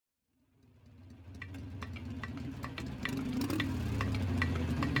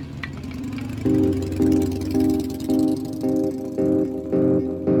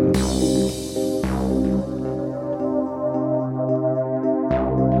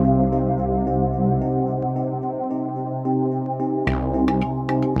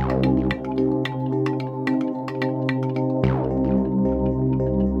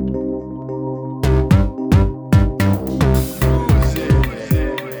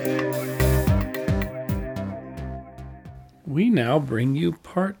We now bring you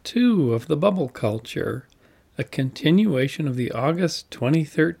part 2 of The Bubble Culture, a continuation of the August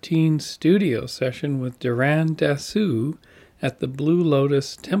 2013 studio session with Duran Dasu at the Blue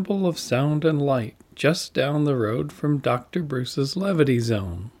Lotus Temple of Sound and Light, just down the road from Dr. Bruce's Levity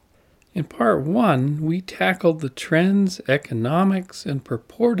Zone. In part 1, we tackled the trends, economics, and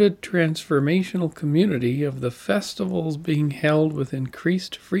purported transformational community of the festivals being held with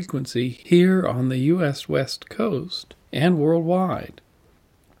increased frequency here on the U.S. West Coast and worldwide.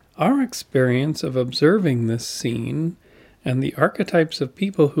 Our experience of observing this scene and the archetypes of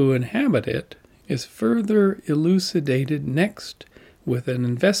people who inhabit it is further elucidated next with an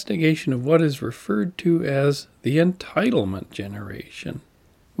investigation of what is referred to as the entitlement generation.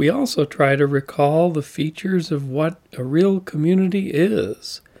 We also try to recall the features of what a real community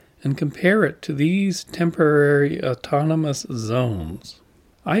is and compare it to these temporary autonomous zones.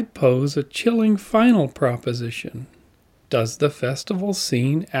 I pose a chilling final proposition. Does the festival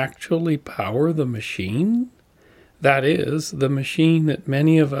scene actually power the machine? That is, the machine that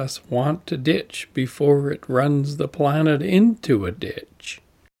many of us want to ditch before it runs the planet into a ditch.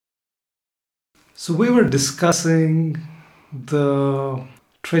 So we were discussing the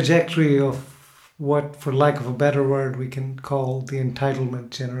trajectory of what, for lack of a better word, we can call the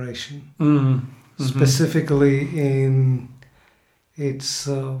entitlement generation. Mm-hmm. Specifically in its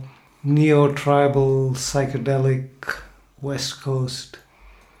neo-tribal, psychedelic West Coast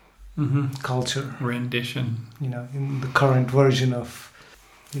culture. Rendition. In the current version of,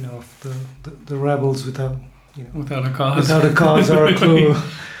 the rebels without a cause. Without a cause or a clue.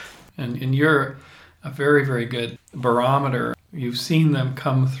 And you're a very, very good barometer. You've seen them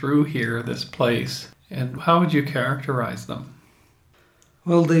come through here, this place. And how would you characterize them?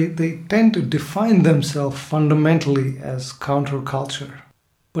 Well, they tend to define themselves fundamentally as counterculture.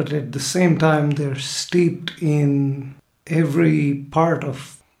 But at the same time, they're steeped in every part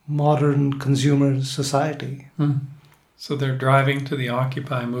of modern consumer society. So they're driving to the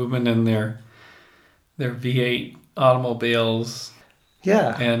Occupy movement in their V8 automobiles.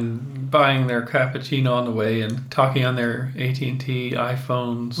 Yeah. And buying their cappuccino on the way and talking on their AT&T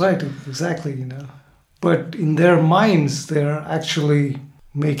iPhones. Right, exactly, But in their minds, they're actually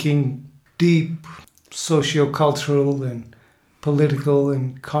making deep socio-cultural and political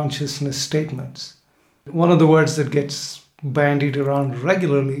and consciousness statements. One of the words that gets bandied around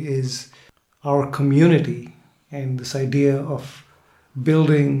regularly is our community, and this idea of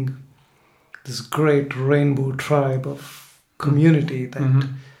building this great rainbow tribe of community that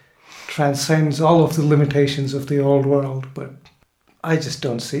transcends all of the limitations of the old world. But I just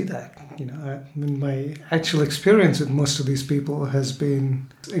don't see that. My actual experience with most of these people has been,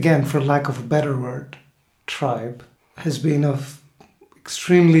 again, for lack of a better word, tribe, has been of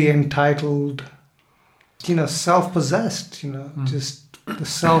extremely entitled, self-possessed, just the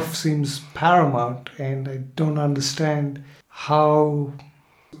self seems paramount, and I don't understand how,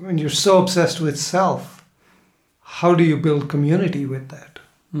 when you're so obsessed with self, how do you build community with that?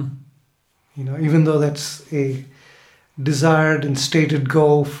 Even though that's a desired and stated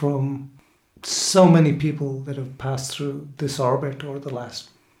goal from so many people that have passed through this orbit over the last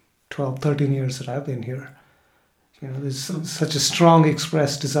 12, 13 years that I've been here. There's such a strong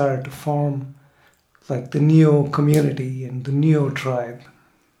expressed desire to form like the Neo community and the Neo tribe.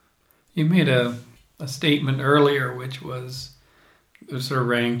 You made a statement earlier which was sort of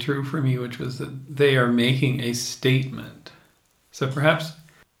rang true for me, which was that they are making a statement. So perhaps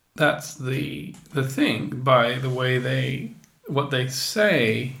that's the thing, by the way what they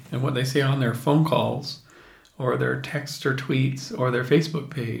say and what they say on their phone calls or their text or tweets or their Facebook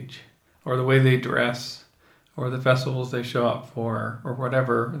page or the way they dress or the festivals they show up for, or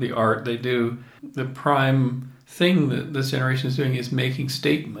whatever, the art they do. The prime thing that this generation is doing is making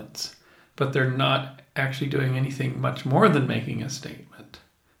statements, but they're not actually doing anything much more than making a statement.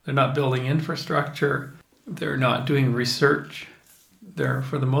 They're not building infrastructure. They're not doing research. They're,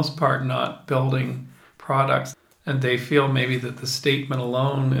 for the most part, not building products. And they feel maybe that the statement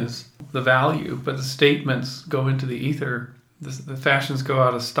alone is the value, but the statements go into the ether. The fashions go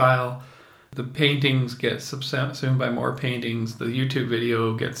out of style. The paintings get subsumed by more paintings. The YouTube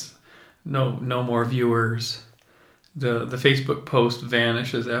video gets no more viewers. The Facebook post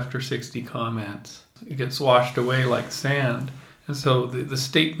vanishes after 60 comments. It gets washed away like sand. And so the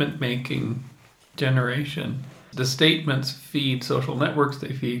statement-making generation, the statements feed social networks,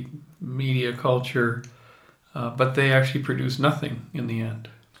 they feed media culture, but they actually produce nothing in the end.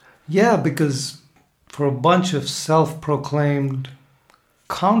 Yeah, because for a bunch of self-proclaimed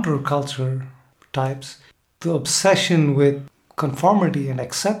counterculture types, the obsession with conformity and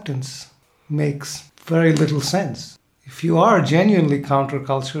acceptance makes very little sense. If you are genuinely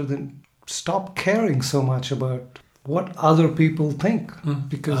counterculture, then stop caring so much about what other people think.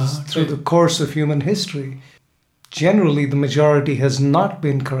 Because through the course of human history, generally the majority has not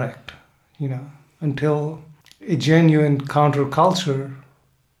been correct, until a genuine counterculture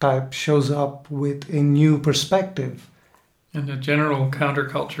type shows up with a new perspective. And a general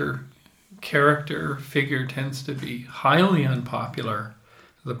counterculture character figure tends to be highly unpopular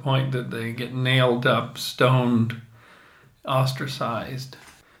to the point that they get nailed up, stoned, ostracized.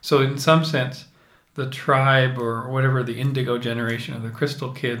 So in some sense, the tribe or whatever, the indigo generation or the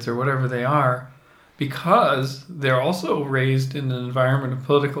crystal kids or whatever they are, because they're also raised in an environment of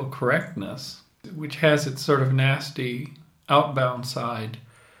political correctness, which has its sort of nasty outbound side,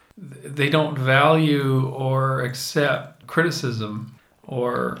 they don't value or accept criticism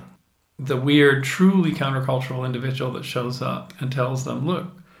or the weird, truly countercultural individual that shows up and tells them, look,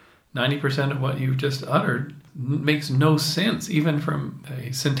 90% of what you've just uttered makes no sense, even from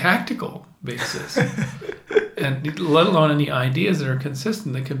a syntactical basis. And let alone any ideas that are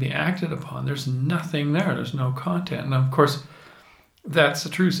consistent that can be acted upon. There's nothing there. There's no content. And of course, that's a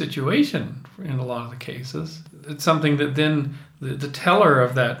true situation in a lot of the cases. It's something that then the teller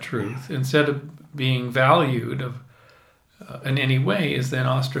of that truth, instead of being valued in any way, is then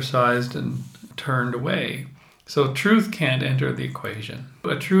ostracized and turned away. So truth can't enter the equation.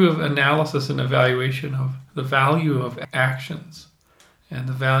 A true analysis and evaluation of the value of actions and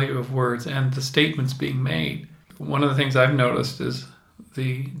the value of words and the statements being made. One of the things I've noticed is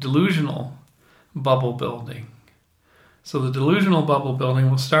the delusional bubble building. So the delusional bubble building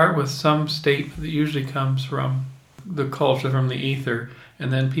will start with some statement that usually comes from the culture, from the ether,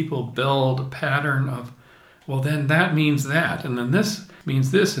 and then people build a pattern of, well, then that means that, and then this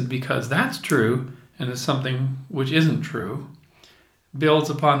means this, and because that's true, and it's something which isn't true, builds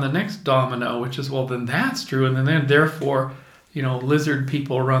upon the next domino, which is, well, then that's true, and then therefore, lizard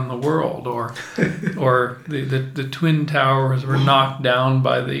people run the world, or the Twin Towers were knocked down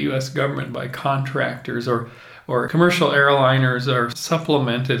by the U.S. government, by contractors, or commercial airliners are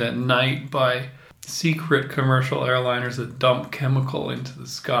supplemented at night by secret commercial airliners that dump chemical into the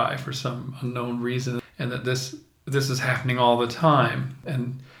sky for some unknown reason, and that this is happening all the time.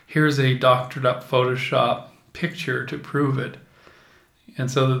 And here's a doctored up Photoshop picture to prove it. And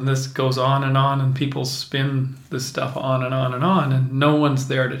so then this goes on, and people spin this stuff on, and no one's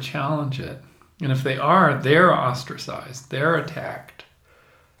there to challenge it. And if they are, they're ostracized, they're attacked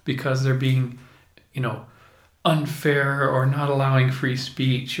because they're being, unfair or not allowing free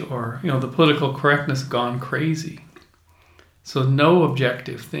speech, or, the political correctness gone crazy. So no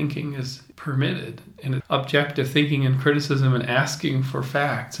objective thinking is permitted. And objective thinking and criticism and asking for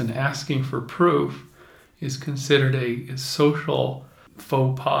facts and asking for proof is considered a social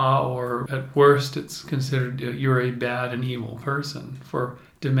faux pas, or at worst it's considered you're a bad and evil person for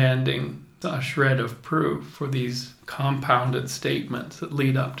demanding a shred of proof for these compounded statements that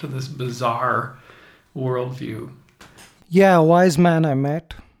lead up to this bizarre worldview. Yeah, a wise man I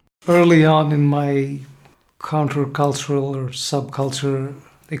met early on in my countercultural or subculture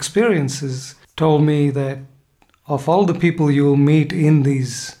experiences told me that of all the people you will meet in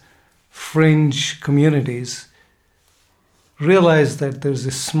these fringe communities, realize that there's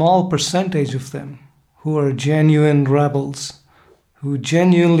a small percentage of them who are genuine rebels, who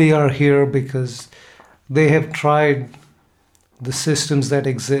genuinely are here because they have tried the systems that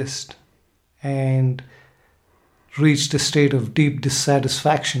exist and reached a state of deep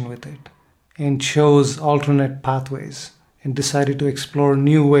dissatisfaction with it and chose alternate pathways and decided to explore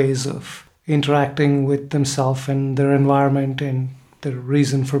new ways of interacting with themselves and their environment and their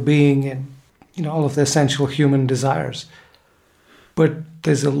reason for being and all of the essential human desires. But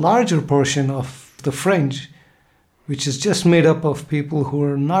there's a larger portion of the fringe which is just made up of people who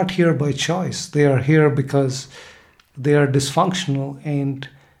are not here by choice. They are here because they are dysfunctional and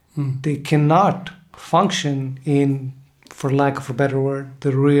they cannot function in, for lack of a better word,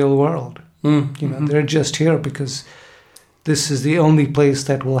 the real world. They're just here because this is the only place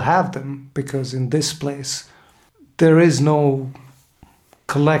that will have them, because in this place there is no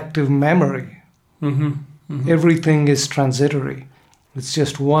collective memory. Everything is transitory. It's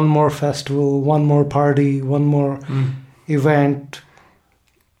just one more festival, one more party, one more event.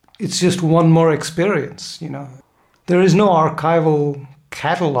 It's just one more experience, There is no archival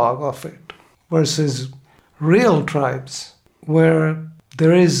catalog of it versus real tribes where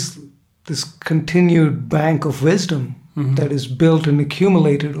there is this continued bank of wisdom that is built and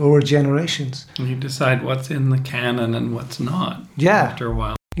accumulated over generations. And you decide what's in the canon and what's not after a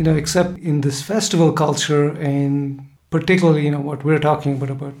while. Except in this festival culture, and particularly, what we're talking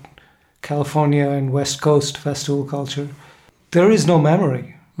about California and West Coast festival culture, there is no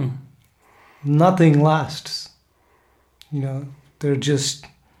memory. Nothing lasts. They're just...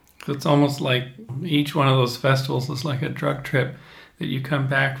 It's almost like each one of those festivals is like a drug trip that you come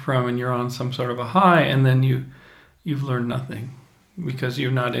back from and you're on some sort of a high, and then you've learned nothing because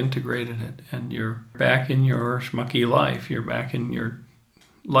you've not integrated it, and you're back in your schmucky life. You're back in your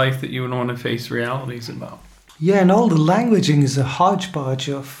life that you would want to face realities about. Yeah, and all the languaging is a hodgepodge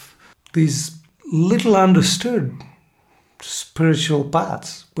of these little understood spiritual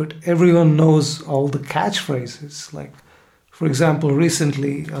paths, but everyone knows all the catchphrases. Like, for example,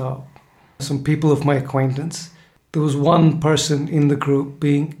 recently, some people of my acquaintance, there was one person in the group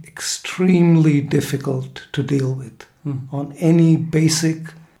being extremely difficult to deal with on any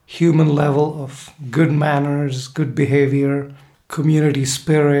basic human level of good manners, good behavior, community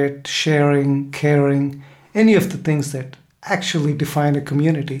spirit, sharing, caring, any of the things that actually define a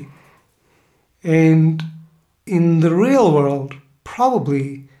community. And in the real world,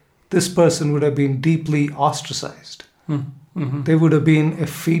 probably this person would have been deeply ostracized. They would have been a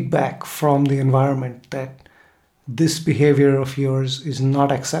feedback from the environment that this behavior of yours is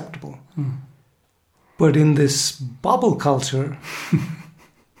not acceptable. But in this bubble culture,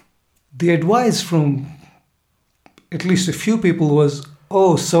 the advice from at least a few people was,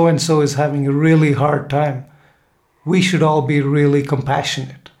 oh, so-and-so is having a really hard time. We should all be really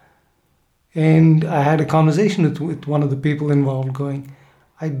compassionate. And I had a conversation with one of the people involved going,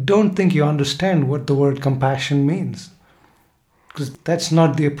 I don't think you understand what the word compassion means. Because that's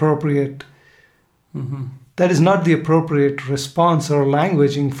not the appropriate... That is not the appropriate response or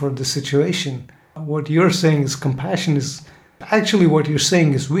languaging for the situation. What you're saying is compassion is... Actually, what you're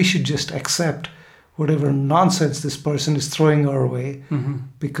saying is we should just accept whatever nonsense this person is throwing our way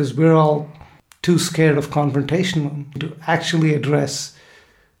because we're all too scared of confrontation to actually address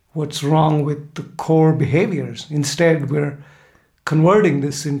what's wrong with the core behaviors. Instead, we're converting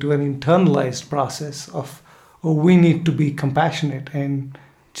this into an internalized process of, oh, we need to be compassionate and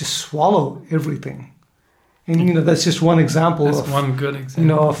just swallow everything. And, that's just one example. That's one good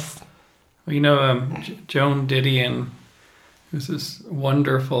example. Joan Didion, who's this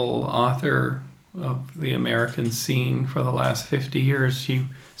wonderful author of the American scene for the last 50 years. She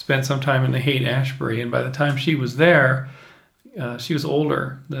spent some time in the Haight-Ashbury, and by the time she was there, she was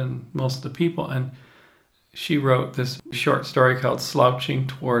older than most of the people, and she wrote this short story called Slouching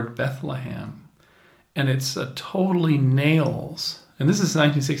Toward Bethlehem. And it's totally nails, and this is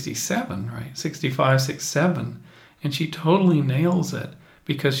 1967, right? 65, 67. And she totally nails it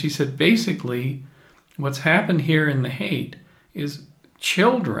because she said, basically, what's happened here in the Haight is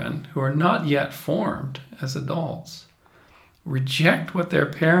children who are not yet formed as adults reject what their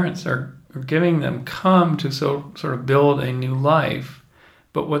parents are giving them, come to sort of build a new life.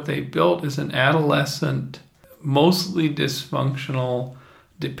 But what they built is an adolescent, mostly dysfunctional,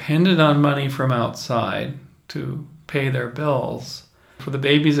 dependent on money from outside to pay their bills. For the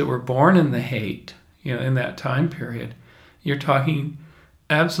babies that were born in the Haight, in that time period, you're talking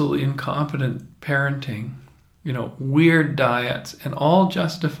absolutely incompetent parenting, weird diets, and all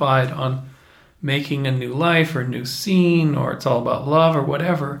justified on making a new life or a new scene, or it's all about love or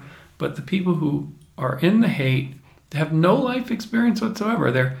whatever. But the people who are in the Haight have no life experience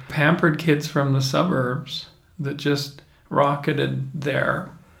whatsoever. They're pampered kids from the suburbs that just rocketed there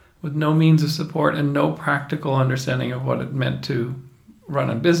with no means of support and no practical understanding of what it meant to run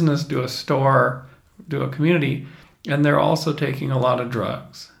a business, do a store, do a community. And they're also taking a lot of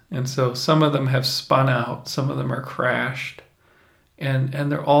drugs. And so some of them have spun out, some of them are crashed. And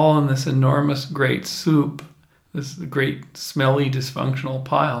they're all in this enormous great soup, this great smelly dysfunctional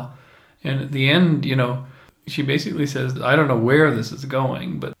pile. And at the end, she basically says, I don't know where this is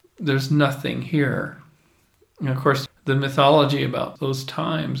going, but there's nothing here. And of course, the mythology about those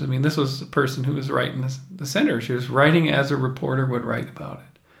times, this was a person who was right in the center. She was writing as a reporter would write about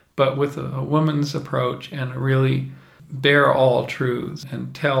it, but with a woman's approach and really bear all truths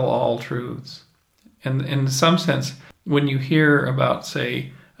and tell all truths. And in some sense, when you hear about,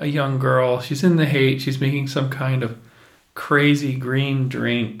 say, a young girl, she's in the Haight, she's making some kind of crazy green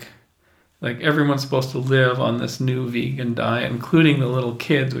drink like everyone's supposed to live on this new vegan diet, including the little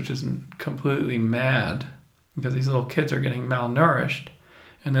kids, which is completely mad because these little kids are getting malnourished.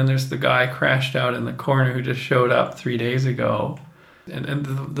 And then there's the guy crashed out in the corner who just showed up 3 days ago. And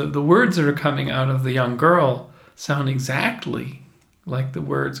the words that are coming out of the young girl sound exactly like the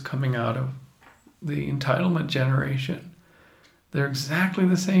words coming out of the entitlement generation. They're exactly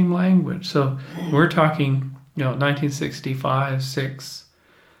the same language. So we're talking, 1965, 6.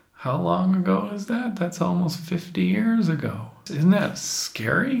 How long ago is that? That's almost 50 years ago. Isn't that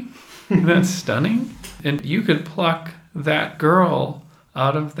scary? Isn't that stunning? And you could pluck that girl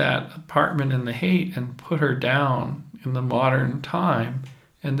out of that apartment in the Haight and put her down in the modern time,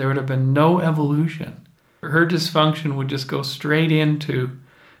 and there would have been no evolution. Her dysfunction would just go straight into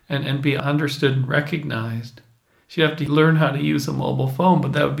and be understood and recognized. She'd have to learn how to use a mobile phone,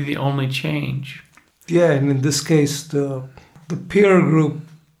 but that would be the only change. Yeah, and in this case, the peer group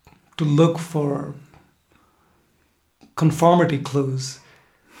to look for conformity clues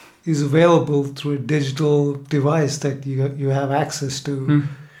is available through a digital device that you have access to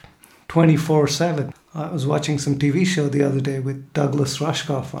 24/7. I was watching some TV show the other day with Douglas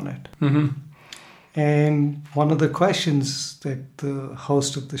Rushkoff on it. Mm-hmm. And one of the questions that the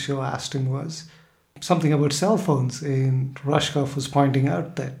host of the show asked him was something about cell phones. And Rushkoff was pointing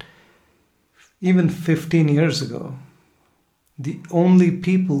out that even 15 years ago, the only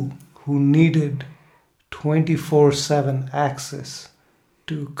people who needed 24/7 access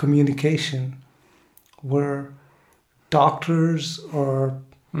to communication were doctors or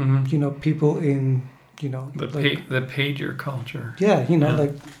people in the pager culture. Yeah,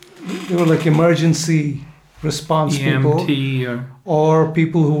 like they were like emergency response EMT people or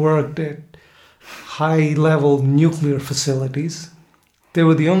people who worked at high level nuclear facilities. They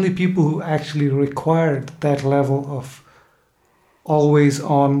were the only people who actually required that level of always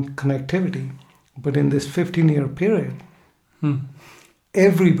on connectivity. But in this 15-year period,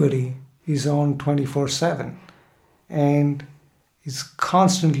 everybody is on 24/7 and is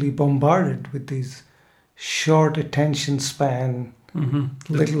constantly bombarded with these short attention span,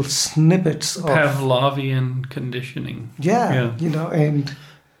 little snippets of Pavlovian conditioning. Yeah,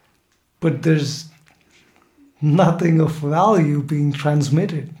 but there's nothing of value being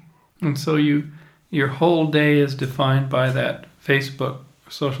transmitted. And so your whole day is defined by that Facebook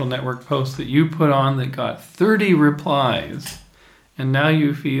social network post that you put on that got 30 replies, and now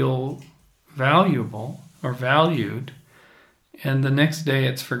you feel valuable or valued, and the next day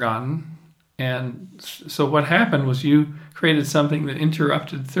it's forgotten. And so what happened was you created something that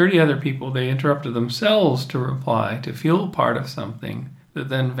interrupted 30 other people. They interrupted themselves to reply, to feel part of something that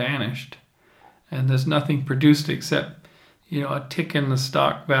then vanished. And there's nothing produced except, a tick in the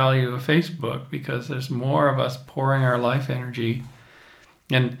stock value of Facebook because there's more of us pouring our life energy.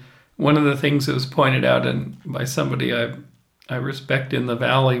 And one of the things that was pointed out by somebody I respect in the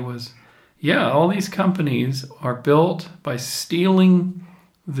Valley was, all these companies are built by stealing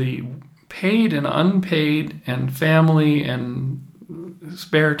the paid and unpaid and family and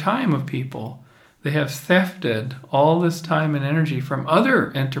spare time of people. They have thefted all this time and energy from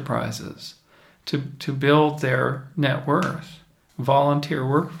other enterprises to build their net worth. Volunteer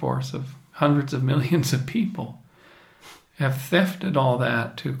workforce of hundreds of millions of people have thefted all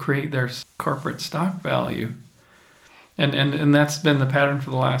that to create their corporate stock value. And that's been the pattern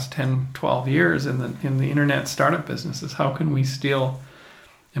for the last 10, 12 years in the internet startup business, is how can we steal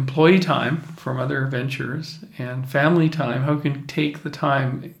employee time from other ventures and family time? How can we take the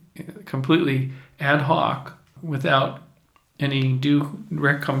time completely ad hoc without any due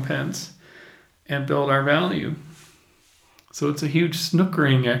recompense and build our value? So it's a huge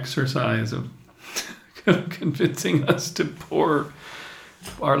snookering exercise of convincing us to pour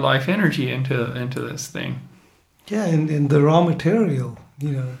our life energy into this thing. Yeah, and the raw material,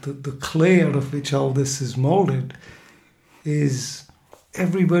 the clay out of which all this is molded is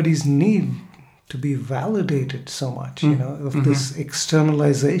everybody's need to be validated so much, of this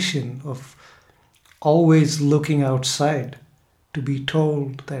externalization of always looking outside to be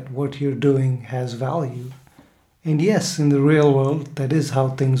told that what you're doing has value. And yes, in the real world, that is how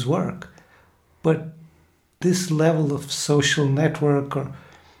things work. But this level of social network or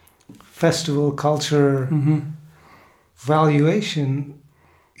festival culture valuation,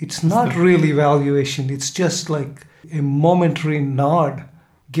 it's not really valuation. It's just like a momentary nod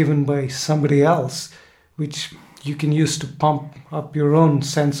given by somebody else, which you can use to pump up your own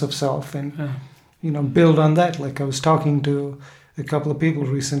sense of self and, build on that. Like I was talking to a couple of people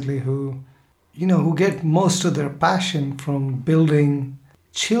recently who get most of their passion from building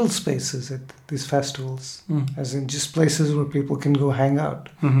chill spaces at these festivals, as in just places where people can go hang out.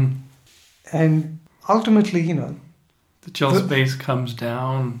 And ultimately, the chill space comes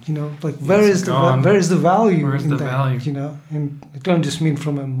down. Like where is the value Where's in the that? value? And I don't just mean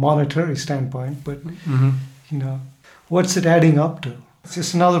from a monetary standpoint, but what's it adding up to? It's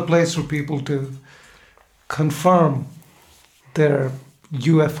just another place for people to confirm their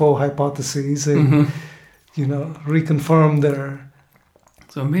UFO hypotheses and reconfirm their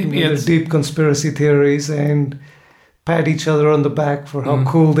so maybe their deep conspiracy theories and pat each other on the back for how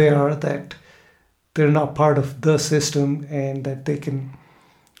cool they are, that they're not part of the system and that they can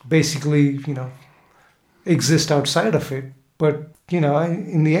basically, exist outside of it. But,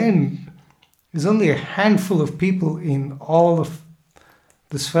 in the end, there's only a handful of people in all of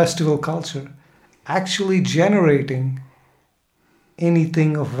this festival culture actually generating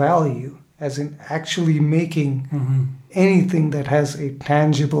anything of value, as in actually making anything that has a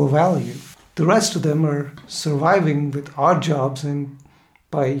tangible value. The rest of them are surviving with odd jobs and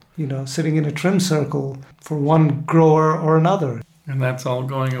by, sitting in a trim circle for one grower or another. And that's all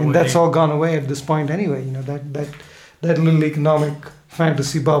going away. And that's all gone away at this point anyway. That little economic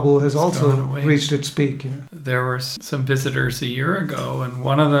fantasy bubble has also reached its peak. There were some visitors a year ago, and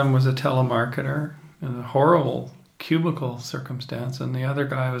one of them was a telemarketer in a horrible cubicle circumstance, and the other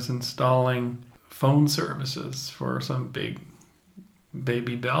guy was installing phone services for some big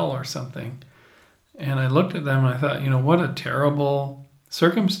Baby Bell or something. And I looked at them and I thought, what a terrible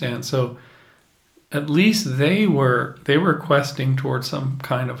circumstance. So at least they were questing towards some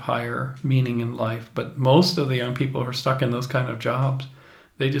kind of higher meaning in life. But most of the young people who are stuck in those kind of jobs,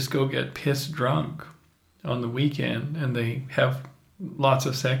 they just go get pissed drunk on the weekend and they have lots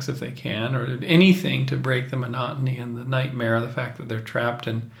of sex if they can, or anything to break the monotony and the nightmare of the fact that they're trapped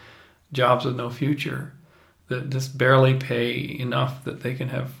in jobs with no future that just barely pay enough that they can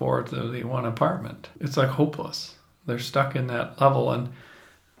afford the one apartment. It's like hopeless. They're stuck in that level. And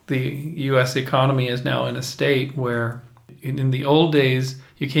the U.S. economy is now in a state where in the old days,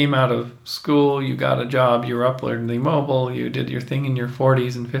 you came out of school, you got a job, you were upwardly mobile, you did your thing in your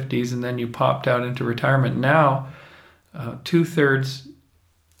 40s and 50s, and then you popped out into retirement. Now, 2/3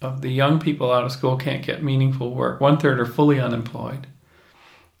 of the young people out of school can't get meaningful work. 1/3 are fully unemployed.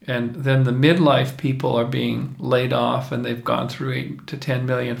 And then the midlife people are being laid off, and they've gone through 8 to 10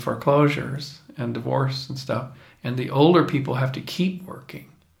 million foreclosures and divorce and stuff. And the older people have to keep working.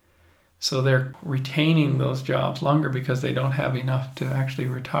 So they're retaining those jobs longer because they don't have enough to actually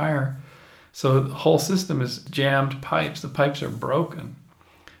retire. So the whole system is jammed pipes. The pipes are broken.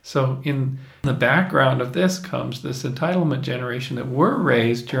 So in the background of this comes this entitlement generation that were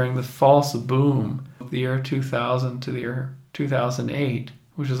raised during the false boom of the year 2000 to the year 2008,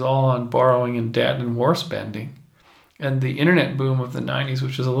 which is all on borrowing and debt and war spending, and the internet boom of the 90s,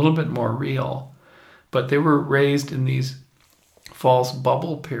 which is a little bit more real. But they were raised in these false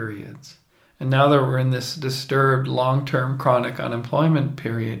bubble periods. And now that we're in this disturbed long-term chronic unemployment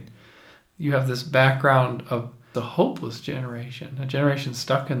period, you have this background of the hopeless generation, a generation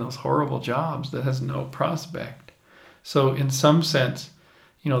stuck in those horrible jobs that has no prospect. So in some sense,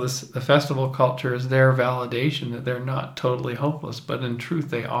 the festival culture is their validation that they're not totally hopeless, but in truth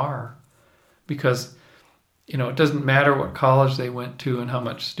they are. Because, it doesn't matter what college they went to and how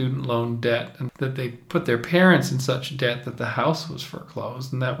much student loan debt, and that they put their parents in such debt that the house was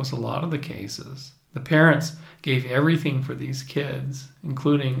foreclosed, and that was a lot of the cases. The parents gave everything for these kids,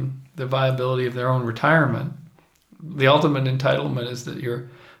 including the viability of their own retirement. The ultimate entitlement is that your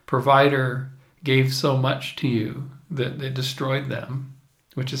provider gave so much to you that they destroyed them,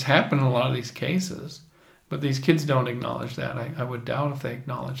 which has happened in a lot of these cases. But these kids don't acknowledge that. I would doubt if they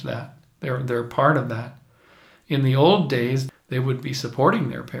acknowledge that. They're a part of that. In the old days, they would be supporting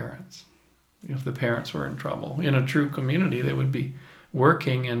their parents. If the parents were in trouble. In a true community, they would be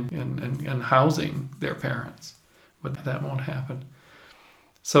working and housing their parents. But that won't happen.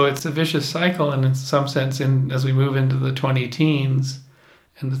 So it's a vicious cycle, and in some sense, as we move into the 20-teens,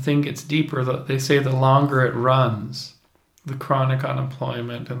 and the thing gets deeper, they say the longer it runs, the chronic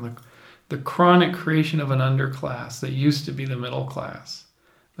unemployment and the chronic creation of an underclass that used to be the middle class.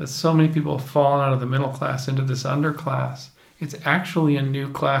 That so many people have fallen out of the middle class into this underclass. It's actually a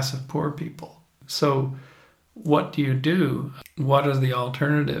new class of poor people. So what do you do? What are the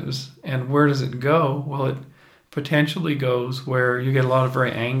alternatives? And where does it go? Well, it potentially goes where you get a lot of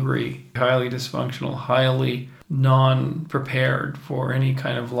very angry, highly dysfunctional, highly non-prepared for any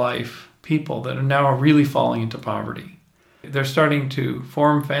kind of life people that are now really falling into poverty. They're starting to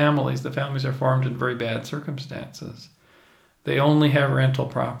form families. The families are formed in very bad circumstances. They only have rental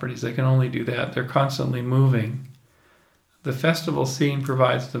properties. They can only do that. They're constantly moving. The festival scene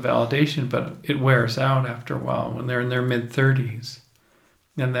provides the validation, but it wears out after a while when they're in their mid-30s.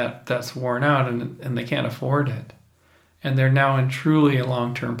 and that's worn out, and they can't afford it. And they're now in truly a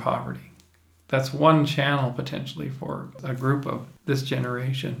long-term poverty. That's one channel potentially for a group of this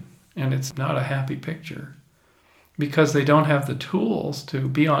generation. And it's not a happy picture because they don't have the tools to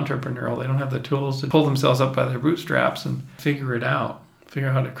be entrepreneurial. They don't have the tools to pull themselves up by their bootstraps and figure out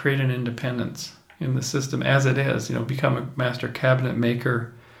how to create an independence in the system as it is, become a master cabinet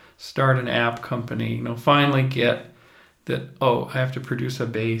maker, start an app company, finally get that, I have to produce a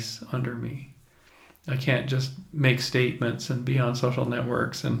base under me. I can't just make statements and be on social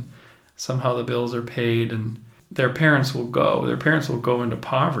networks and somehow the bills are paid, and their parents will go into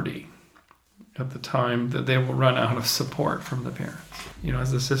poverty at the time that they will run out of support from the parents,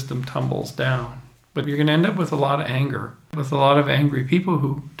 as the system tumbles down. But you're going to end up with a lot of anger, with a lot of angry people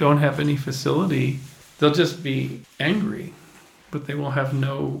who don't have any facility. They'll just be angry, but they will have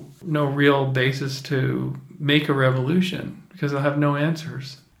no real basis to make a revolution because they'll have no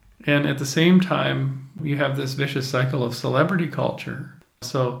answers. And at the same time, you have this vicious cycle of celebrity culture.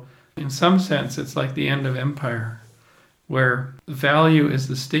 So in some sense, it's like the end of empire, where value is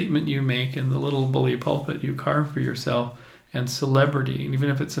the statement you make in the little bully pulpit you carve for yourself, and celebrity, and even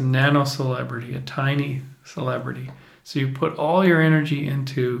if it's a nano-celebrity, a tiny celebrity. So you put all your energy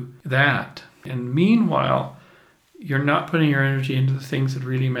into that. And meanwhile, you're not putting your energy into the things that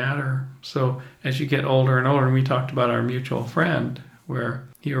really matter. So as you get older and older, and we talked about our mutual friend, where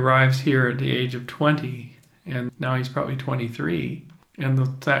he arrives here at the age of 20, and now he's probably 23, and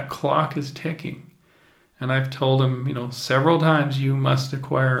that clock is ticking. And I've told him, several times, you must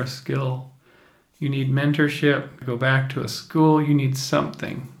acquire a skill. You need mentorship, go back to a school, you need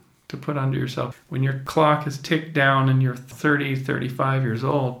something to put under yourself. When your clock is ticked down and you're 30, 35 years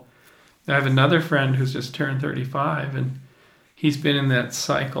old, I have another friend who's just turned 35, and he's been in that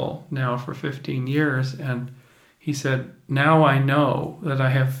cycle now for 15 years, and he said, now I know that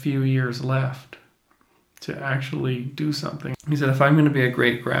I have few years left to actually do something. He said, if I'm going to be a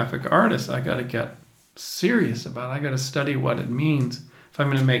great graphic artist, I got to get serious about it. I got to study what it means. If I'm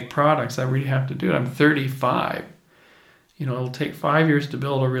going to make products, I really have to do it. I'm 35. It'll take 5 years to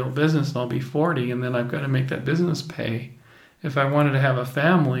build a real business, and I'll be 40, and then I've got to make that business pay. If I wanted to have a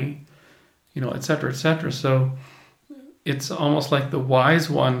family, et cetera, et cetera. So it's almost like the wise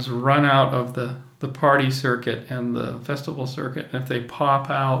ones run out of the party circuit and the festival circuit. And if they pop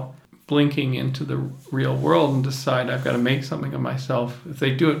out blinking into the real world and decide I've got to make something of myself, if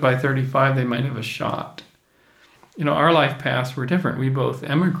they do it by 35, they might have a shot. Our life paths were different. We both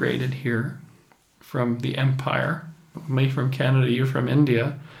emigrated here from the empire, me from Canada, you from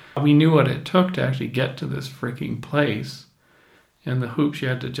India. We knew what it took to actually get to this freaking place and the hoops you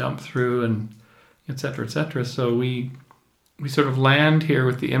had to jump through and et cetera, et cetera. So we sort of land here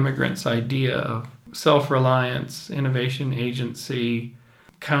with the immigrant's idea of self-reliance, innovation agency,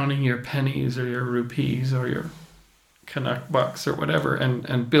 counting your pennies or your rupees or your Canuck bucks or whatever,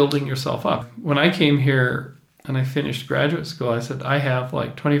 and building yourself up. When I came here and I finished graduate school, I said, I have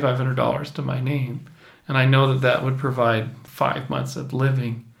like $2,500 to my name, and I know that would provide 5 months of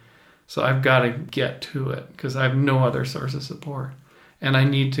living. So I've got to get to it because I have no other source of support. And I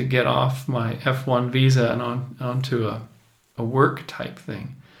need to get off my F1 visa and onto a work type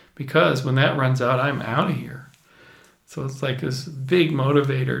thing, because when that runs out, I'm out of here. So it's like this big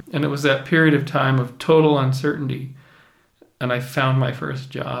motivator. And it was that period of time of total uncertainty. And I found my first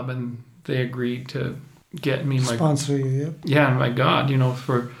job, and they agreed to get me sponsor you, yeah. Yeah, and my God,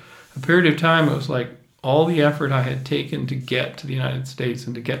 for a period of time, it was like all the effort I had taken to get to the United States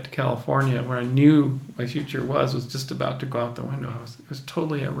and to get to California, where I knew my future was just about to go out the window. It was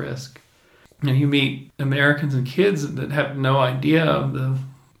totally at risk. And you meet Americans and kids that have no idea of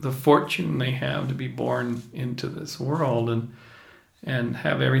the fortune they have to be born into this world and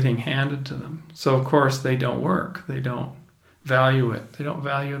have everything handed to them. So, of course, they don't work. They don't value it. They don't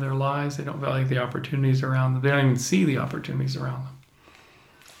value their lives. They don't value the opportunities around them. They don't even see the opportunities around them.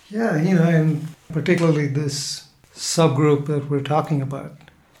 Yeah, and particularly this subgroup that we're talking about,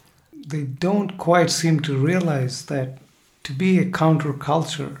 they don't quite seem to realize that to be a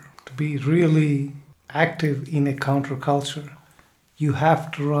counterculture, to be really active in a counterculture, you have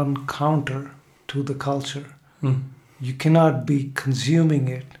to run counter to the culture. You cannot be consuming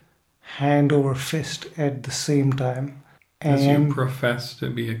it hand over fist at the same time. As you profess to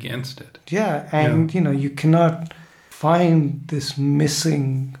be against it. Yeah, and you cannot find this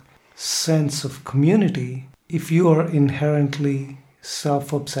missing sense of community if you are inherently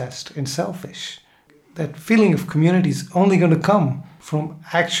self-obsessed and selfish. That feeling of community is only going to come from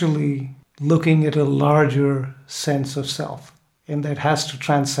actually looking at a larger sense of self, and that has to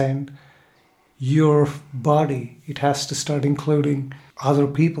transcend your body. It has to start including other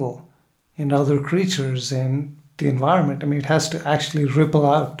people and other creatures and the environment. I mean, it has to actually ripple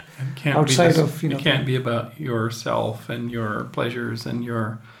out outside of, It can't be about yourself and your pleasures and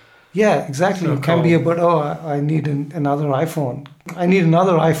your... Yeah, exactly. It can't be about, I need another iPhone. I need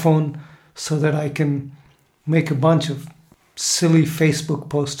another iPhone so that I can make a bunch of silly Facebook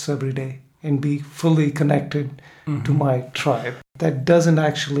posts every day and be fully connected to my tribe. That doesn't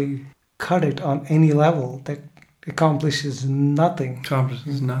actually cut it on any level. That accomplishes nothing.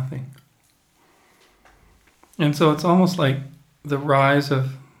 And so it's almost like the rise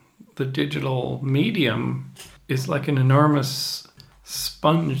of the digital medium is like an enormous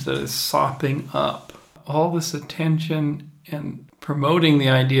sponge that is sopping up all this attention and promoting the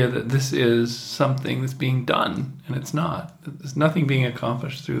idea that this is something that's being done, and it's not. There's nothing being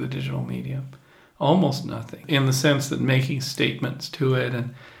accomplished through the digital medium. Almost nothing. In the sense that making statements to it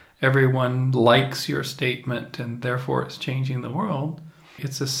and everyone likes your statement and therefore it's changing the world.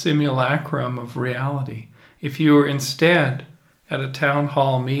 It's a simulacrum of reality. If you were instead at a town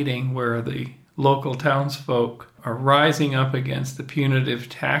hall meeting where the local townsfolk are rising up against the punitive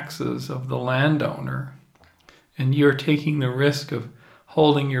taxes of the landowner, and you're taking the risk of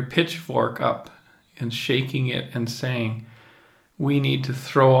holding your pitchfork up and shaking it and saying, we need to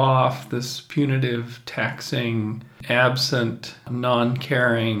throw off this punitive, taxing, absent,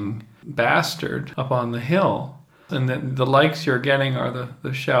 non-caring bastard up on the hill. And that the likes you're getting are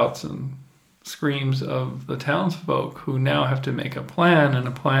the shouts and screams of the townsfolk who now have to make a plan, and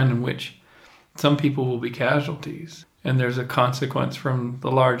a plan in which some people will be casualties. And there's a consequence from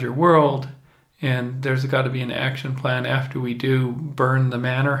the larger world, and there's got to be an action plan after we do burn the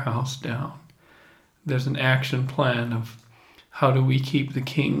manor house down. There's an action plan of how do we keep the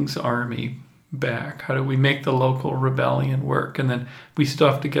king's army back? How do we make the local rebellion work? And then we still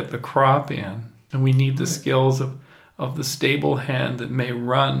have to get the crop in. And we need the skills of the stable hand that may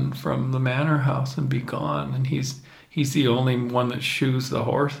run from the manor house and be gone. And he's the only one that shoes the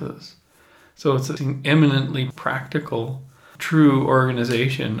horses. So it's an eminently practical, true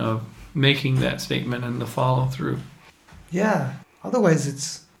organization of making that statement and the follow through. Yeah. Otherwise,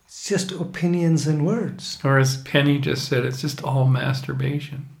 it's just opinions and words. Or as Penny just said, it's just all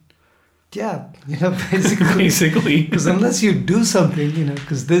masturbation. Yeah, basically. Because unless you do something,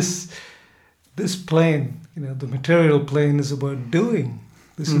 because this plane, the material plane is about doing.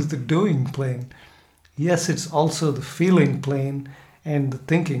 This is the doing plane. Yes, it's also the feeling plane and the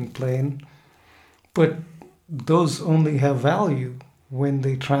thinking plane, but those only have value when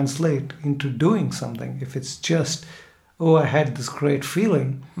they translate into doing something. If it's just, I had this great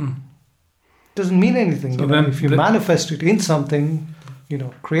feeling, doesn't mean anything. So then if you manifest it in something,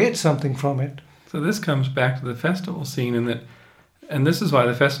 create something from it. So this comes back to the festival scene, and this is why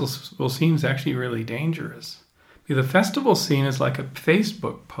the festival scene is actually really dangerous. Because the festival scene is like a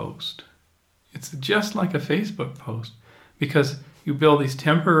Facebook post. It's just like a Facebook post, because you build these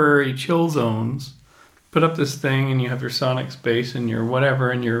temporary chill zones, put up this thing, and you have your sonic space and your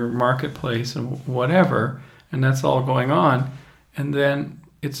whatever, and your marketplace and whatever, and that's all going on. And then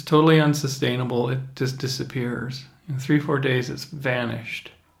it's totally unsustainable. It just disappears. In 3-4 days, it's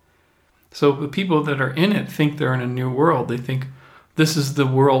vanished. So the people that are in it think they're in a new world. They think this is the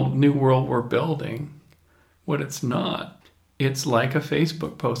new world we're building. What it's not. It's like a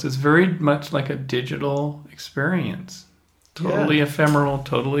Facebook post. It's very much like a digital experience. Totally ephemeral,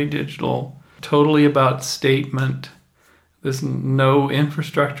 totally digital, totally about statement. There's no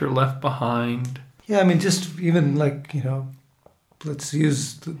infrastructure left behind. Yeah, just even let's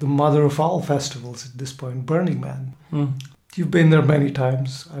use the mother of all festivals at this point, Burning Man. You've been there many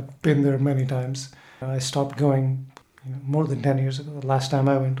times. I've been there many times. I stopped going more than 10 years ago. The last time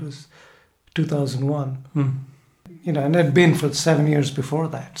I went was 2001. And I'd been for 7 years before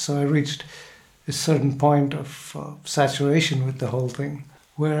that. So I reached a certain point of saturation with the whole thing,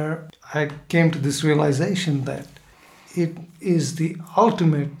 where I came to this realization that it is the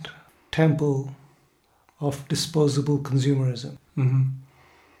ultimate temple of disposable consumerism.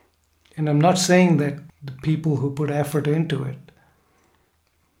 And I'm not saying that the people who put effort into it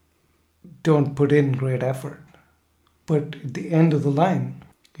don't put in great effort. But at the end of the line,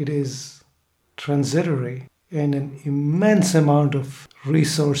 it is transitory, and an immense amount of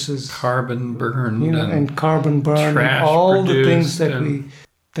resources, carbon burn, and carbon burn, and all the things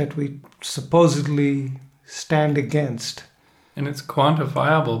that we supposedly stand against. And it's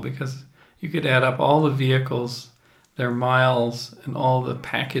quantifiable, because you could add up all the vehicles, their miles, and all the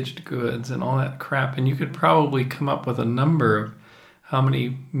packaged goods and all that crap, and you could probably come up with a number of how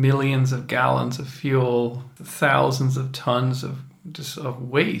many millions of gallons of fuel, thousands of tons of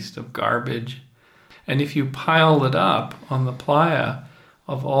waste, of garbage, And if you piled it up on the playa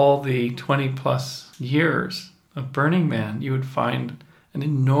of all the 20 plus years of Burning Man, you would find an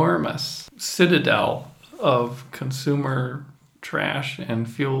enormous citadel of consumer trash and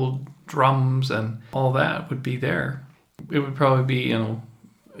fueled drums and all that would be there. It would probably be,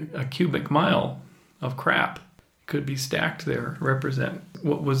 a cubic mile of crap could be stacked there to represent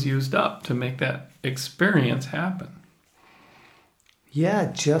what was used up to make that experience happen.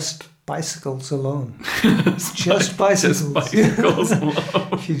 Yeah, just bicycles alone. Just bicycles. Just bicycles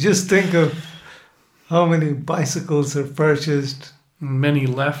alone. You just think of how many bicycles are purchased. Many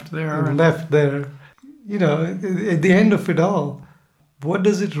left there. And left there. At the end of it all, what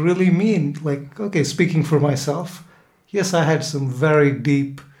does it really mean? Like, okay, speaking for myself, yes, I had some very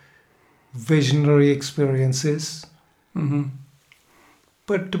deep visionary experiences. Mm-hmm.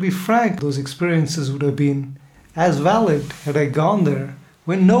 But to be frank, those experiences would have been as valid had I gone there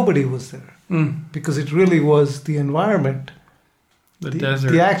when nobody was there. Because it really was the environment, the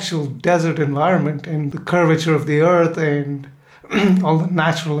desert, the actual desert environment and the curvature of the earth and all the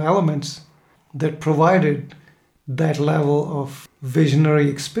natural elements that provided that level of visionary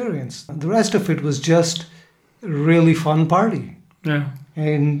experience. The rest of it was just a really fun party. Yeah.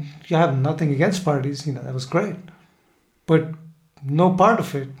 And you have nothing against parties, that was great. But no part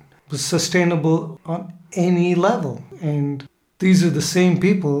of it was sustainable on any level. And these are the same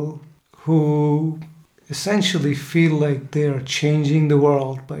people who essentially feel like they are changing the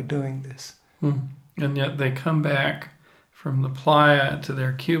world by doing this. And yet they come back from the playa to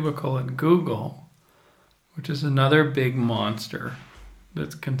their cubicle at Google, which is another big monster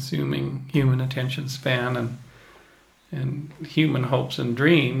that's consuming human attention span and human hopes and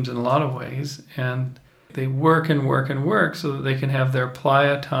dreams in a lot of ways. And they work and work and work so that they can have their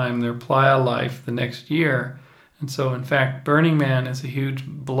playa time, their playa life the next year. And so, in fact, Burning Man is a huge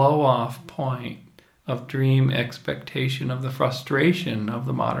blow-off point of dream expectation of the frustration of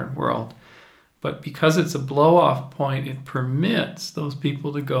the modern world. But because it's a blow-off point, it permits those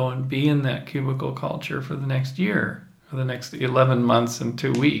people to go and be in that cubicle culture for the next year, or the next 11 months and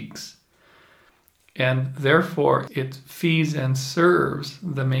 2 weeks. And therefore, it feeds and serves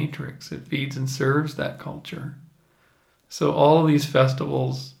the matrix. It feeds and serves that culture. So all of these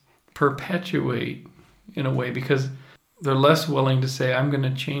festivals perpetuate in a way because they're less willing to say, I'm going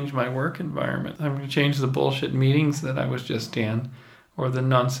to change my work environment. I'm going to change the bullshit meetings that I was just in, or the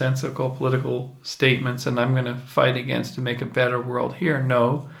nonsensical political statements, and I'm going to fight against to make a better world here.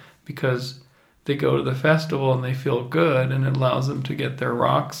 No, because they go to the festival and they feel good, and it allows them to get their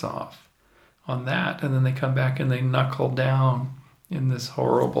rocks off on that, and then they come back and they knuckle down in this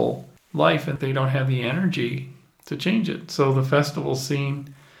horrible life, and they don't have the energy to change it. So the festival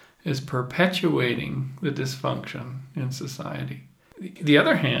scene is perpetuating the dysfunction in society. The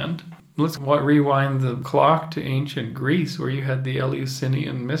other hand, let's rewind the clock to ancient Greece, where you had the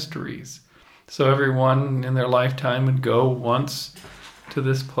Eleusinian mysteries. So everyone in their lifetime would go once to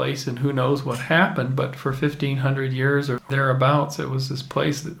this place, and who knows what happened, but for 1,500 years or thereabouts, it was this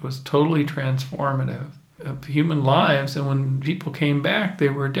place that was totally transformative of human lives, and when people came back, they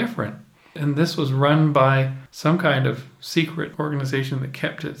were different. And this was run by some kind of secret organization that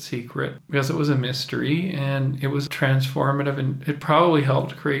kept it secret because it was a mystery and it was transformative, and it probably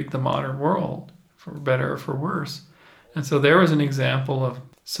helped create the modern world, for better or for worse. And so there was an example of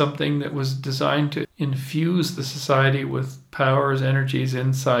something that was designed to infuse the society with powers, energies,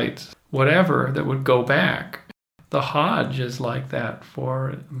 insights, whatever, that would go back. The Hajj is like that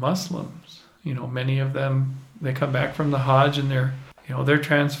for Muslims. Many of them, they come back from the Hajj and they're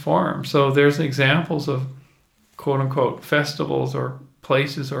transformed. So there's examples of quote-unquote festivals or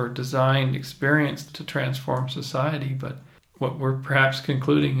places or designed experience to transform society. But what we're perhaps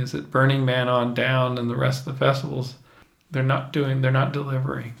concluding is that Burning Man on down and the rest of the festivals, they're not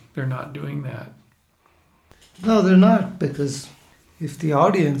delivering. They're not doing that. No, they're not, because if the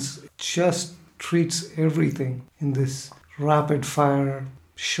audience just treats everything in this rapid-fire,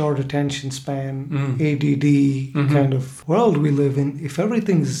 short attention span, ADD kind of world we live in, if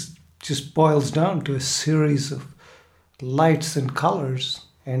everything just boils down to a series of lights and colors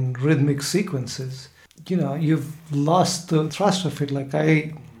and rhythmic sequences, you've lost the thrust of it. Like,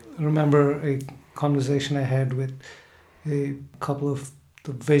 I remember a conversation I had with a couple of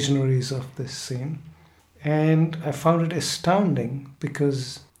the visionaries of this scene, and I found it astounding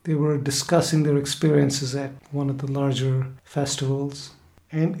because they were discussing their experiences at one of the larger festivals.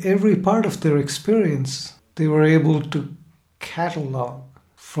 And every part of their experience, they were able to catalog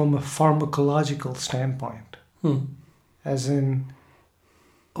from a pharmacological standpoint. As in,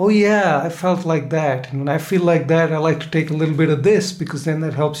 oh yeah, I felt like that. And when I feel like that, I like to take a little bit of this because then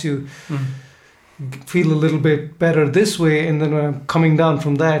that helps you, feel a little bit better this way, and then when I'm coming down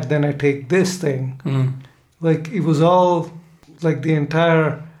from that, then I take this thing. Like it was all like the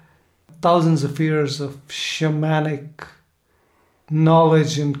entire thousands of years of shamanic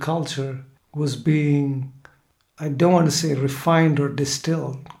knowledge and culture was being, I don't want to say refined or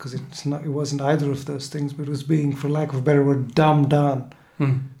distilled, because it wasn't either of those things, but it was being, for lack of a better word, dumbed down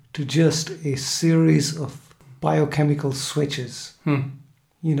to just a series of biochemical switches,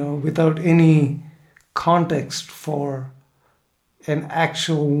 without any context for an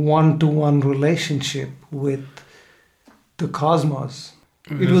actual one-to-one relationship with the cosmos.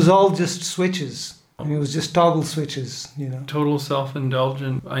 It was all just switches. I mean, it was just toggle switches, Total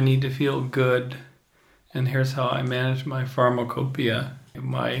self-indulgent. I need to feel good, and here's how I manage my pharmacopoeia.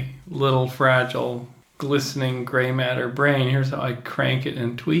 My little fragile, glistening gray matter brain, here's how I crank it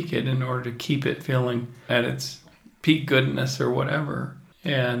and tweak it in order to keep it feeling at its peak goodness or whatever.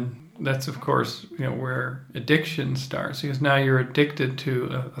 And that's, of course, where addiction starts, because now you're addicted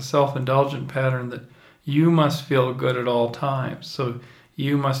to a self-indulgent pattern that you must feel good at all times. So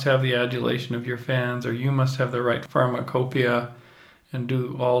you must have the adulation of your fans, or you must have the right pharmacopoeia and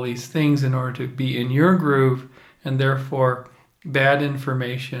do all these things in order to be in your groove, and therefore bad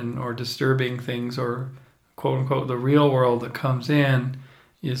information or disturbing things or quote-unquote the real world that comes in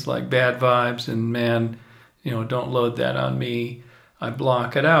is like bad vibes, and man, don't load that on me. I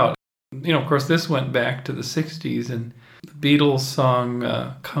block it out. Of course, this went back to the 60s and the Beatles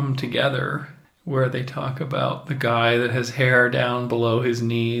song Come Together, where they talk about the guy that has hair down below his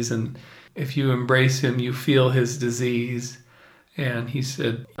knees, and if you embrace him, you feel his disease. And he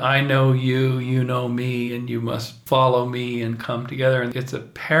said, I know you, you know me, and you must follow me and come together. And it's a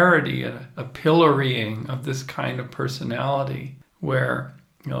parody, a pillorying of this kind of personality where,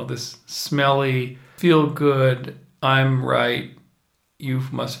 this smelly, feel good, I'm right, you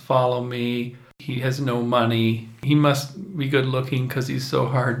must follow me. He has no money. He must be good looking because he's so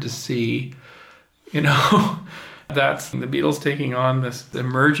hard to see. That's the Beatles taking on this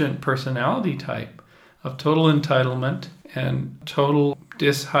emergent personality type of total entitlement and total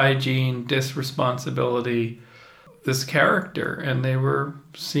dishygiene, disresponsibility, this character. And they were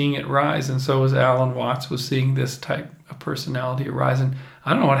seeing it rise. And so was Alan Watts, was seeing this type of personality arise. And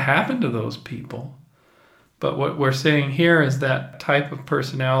I don't know what happened to those people. But what we're saying here is that type of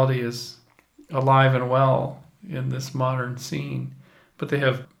personality is alive and well in this modern scene. But they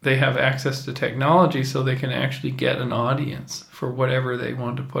have access to technology, so they can actually get an audience for whatever they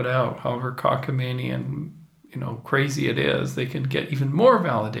want to put out. However cockamamie, crazy it is, they can get even more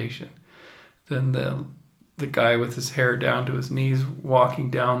validation than the guy with his hair down to his knees walking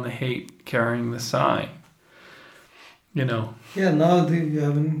down the hate carrying the sign. Yeah, now you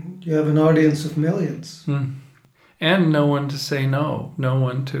have an audience of millions. And no one to say no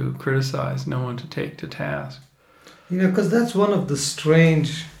one to criticize, no one to take to task. Because that's one of the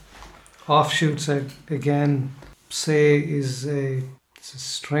strange offshoots, I again say, it's a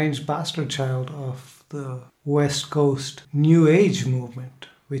strange bastard child of the West Coast New Age movement,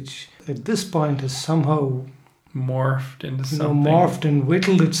 which at this point has somehow morphed into something. Morphed and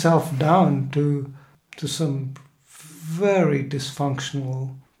whittled itself down to some very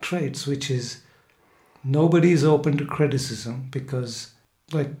dysfunctional traits, which is nobody's open to criticism because,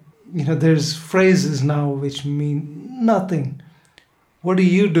 there's phrases now which mean nothing. What are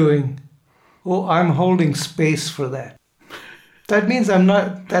you doing? Oh, I'm holding space for that. That means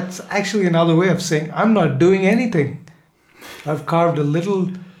that's actually another way of saying I'm not doing anything. I've carved a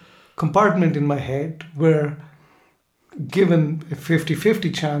little compartment in my head where, given a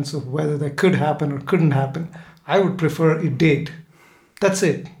 50-50 chance of whether that could happen or couldn't happen, I would prefer it did. That's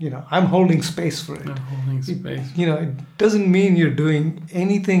it. I'm holding space for it. I'm holding space. It doesn't mean you're doing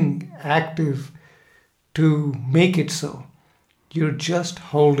anything active to make it so. You're just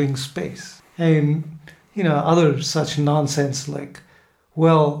holding space. And, other such nonsense like,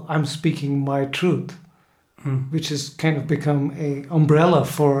 well, I'm speaking my truth, which has kind of become an umbrella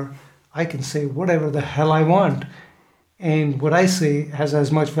for I can say whatever the hell I want. And what I say has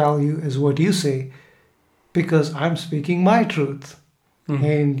as much value as what you say because I'm speaking my truth.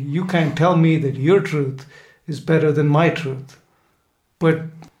 And you can't tell me that your truth is better than my truth. But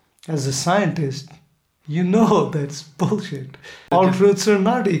as a scientist, that's bullshit. All truths are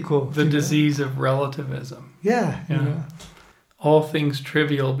not equal. The disease of relativism. Yeah. All things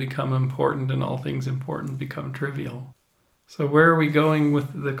trivial become important and all things important become trivial. So where are we going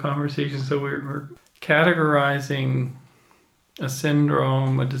with the conversation? So we're categorizing a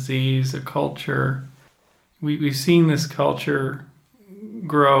syndrome, a disease, a culture. We've seen this culture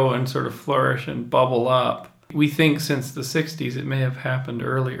grow and sort of flourish and bubble up We think since the 60s, it may have happened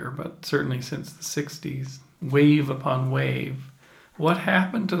earlier, but certainly since the 60s, wave upon wave. What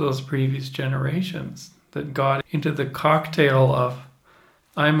happened to those previous generations that got into the cocktail of,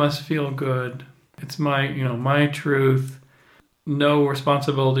 I must feel good, it's my truth, no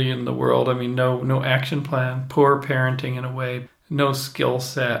responsibility in the world, no action plan, poor parenting in a way, no skill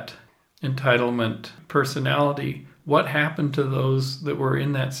set, entitlement, personality. What happened to those that were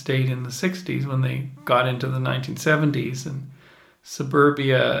in that state in the 60s when they got into the 1970s and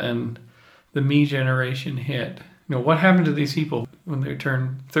suburbia and the me generation hit? What happened to these people when they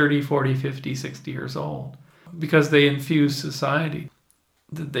turned 30, 40, 50, 60 years old? Because they infused society.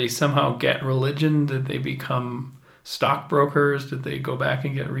 Did they somehow get religion? Did they become stockbrokers? Did they go back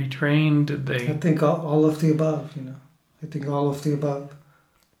and get retrained? I think all of the above, I think all of the above.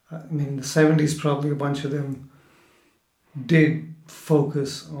 In the 70s, probably a bunch of them did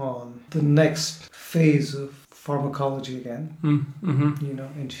focus on the next phase of pharmacology again,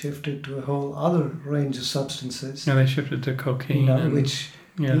 and shifted to a whole other range of substances. Yeah, they shifted to cocaine, which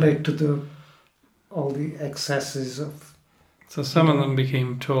led to all the excesses of. So some of them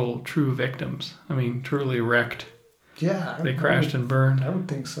became true victims. Truly wrecked. Yeah, they crashed and burned. I would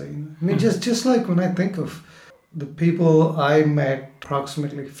think so. Just like when I think of the people I met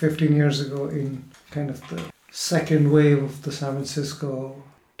approximately 15 years ago in kind of the second wave of the San Francisco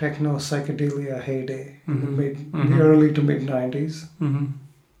techno psychedelia heyday in the early to mid 90s.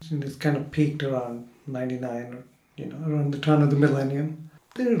 And it kind of peaked around 99 or around the turn of the millennium.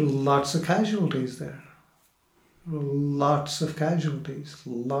 There are lots of casualties there. Lots of casualties.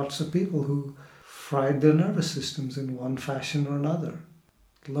 Lots of people who fried their nervous systems in one fashion or another.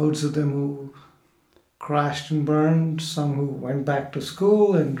 Loads of them who crashed and burned, some who went back to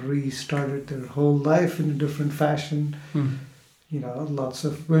school and restarted their whole life in a different fashion. Lots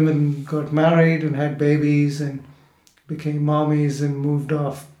of women got married and had babies and became mommies and moved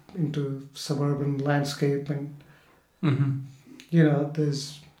off into suburban landscape. And,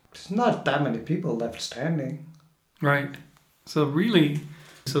 there's not that many people left standing. Right. So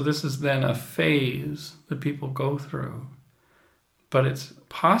this is then a phase that people go through. But it's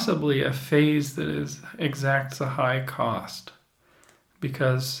possibly a phase that exacts a high cost.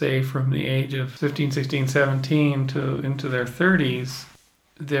 Because, say, from the age of 15, 16, 17 to into their 30s,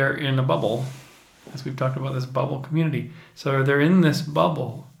 they're in a bubble. As we've talked about, this bubble community. So they're in this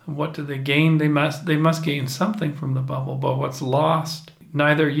bubble. And what do they gain? They must gain something from the bubble. But what's lost?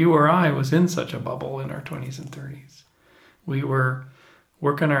 Neither you or I was in such a bubble in our 20s and 30s. We were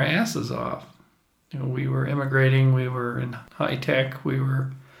working our asses off. We were immigrating, we were in high tech, we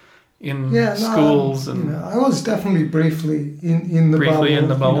were in schools. I was definitely briefly in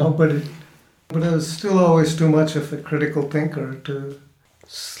the bubble. But I was still always too much of a critical thinker to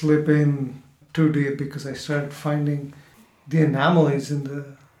slip in too deep, because I started finding the anomalies in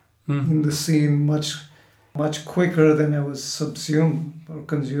the scene much quicker than I was subsumed or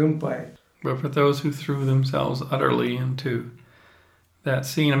consumed by it. But for those who threw themselves utterly into that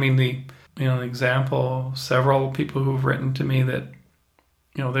scene, an example, several people who've written to me that,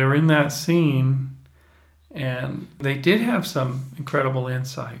 they were in that scene and they did have some incredible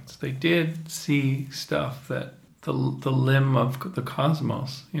insights. They did see stuff that the limb of the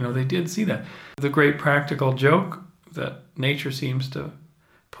cosmos, they did see that. The great practical joke that nature seems to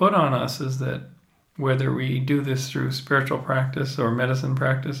put on us is that whether we do this through spiritual practice or medicine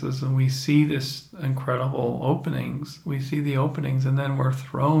practices, and we see this incredible openings, we see the openings, and then we're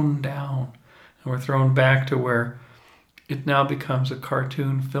thrown down, and we're thrown back to where it now becomes a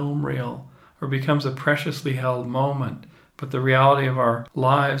cartoon film reel, or becomes a preciously held moment. But the reality of our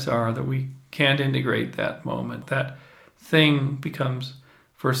lives are that we can't integrate that moment. That thing becomes,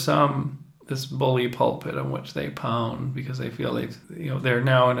 for some, this bully pulpit on which they pound because they feel they're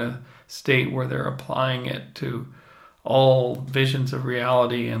now in a state where they're applying it to all visions of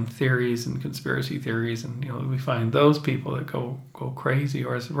reality and theories and conspiracy theories, and we find those people that go crazy.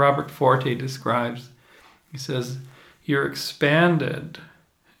 Or as Robert Forte describes, he says, you're expanded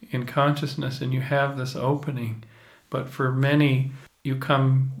in consciousness and you have this opening, but for many you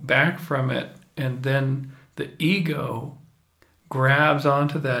come back from it and then the ego grabs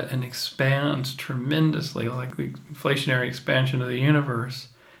onto that and expands tremendously, like the inflationary expansion of the universe.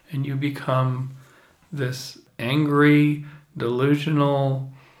 And you become this angry,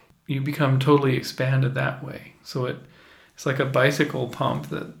 delusional, you become totally expanded that way. So it's like a bicycle pump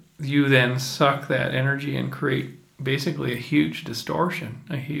that you then suck that energy and create basically a huge distortion,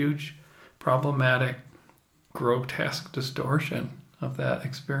 a huge problematic, grotesque distortion of that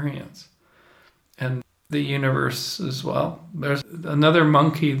experience. And the universe as well. There's another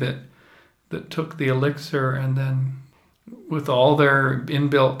monkey that that took the elixir and then, with all their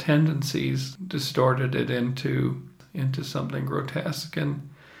inbuilt tendencies, distorted it into something grotesque and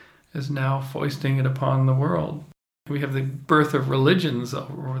is now foisting it upon the world. We have the birth of religions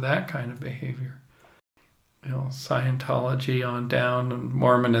over that kind of behavior. Scientology on down, and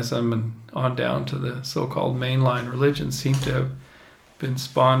Mormonism, and on down to the so-called mainline religions seem to have been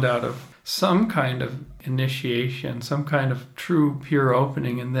spawned out of some kind of initiation, some kind of true pure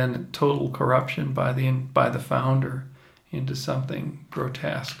opening, and then total corruption by the founder into something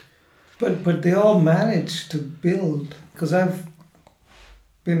grotesque. But they all managed to build, because I've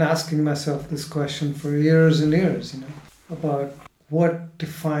been asking myself this question for years and years, about what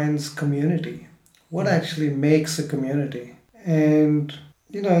defines community. What actually makes a community? And,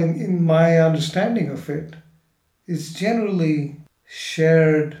 in my understanding of it, it's generally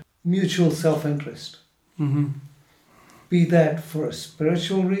shared mutual self-interest. Mm-hmm. Be that for a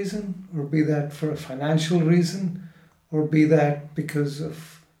spiritual reason, or be that for a financial reason, or be that because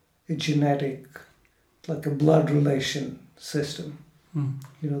of a genetic, like a blood relation system.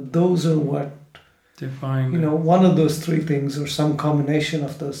 Those are what define. One of those three things, or some combination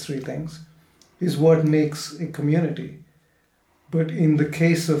of those three things, is what makes a community. But in the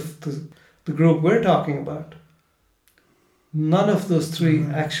case of the group we're talking about, none of those three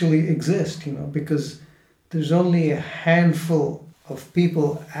actually exist, because there's only a handful of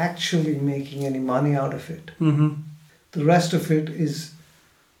people actually making any money out of it. Mm-hmm. The rest of it is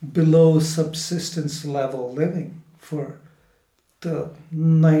below subsistence level living for the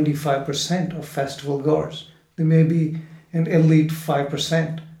 95% of festival goers. There may be an elite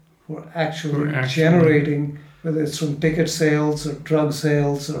 5% who are actually generating, whether it's from ticket sales or drug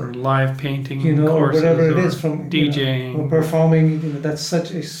sales or live painting, or whatever it is, from DJing or performing. That's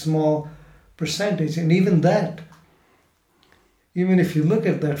such a small percentage, and even if you look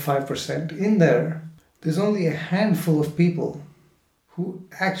at that 5% in there's only a handful of people who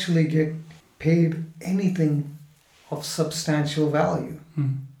actually get paid anything of substantial value.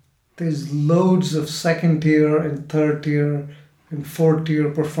 There's loads of second tier and third tier and fourth tier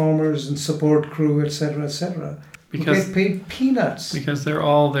performers and support crew, etc., who get paid peanuts. Because they're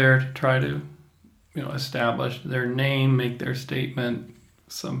all there to try to, establish their name, make their statement,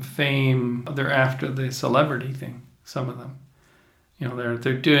 some fame. They're after the celebrity thing, some of them. They're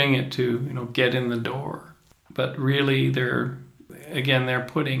doing it to, get in the door. But really they're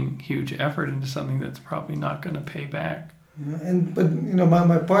putting huge effort into something that's probably not going to pay back.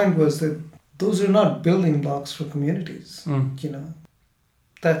 My point was that those are not building blocks for communities.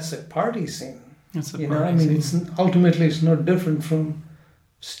 That's a party scene. It's a party scene. It's no different from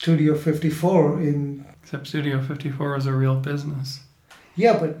Studio 54 Except Studio 54 is a real business.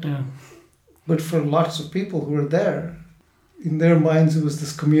 Yeah, but for lots of people who were there, in their minds it was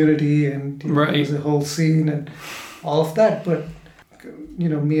this community and it was a whole scene and all of that. But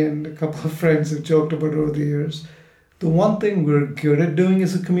me and a couple of friends have joked about over the years, the one thing we're good at doing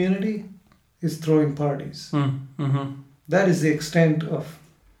as a community is throwing parties. Mm-hmm. That is the extent of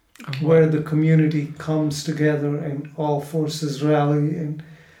where the community comes together and all forces rally and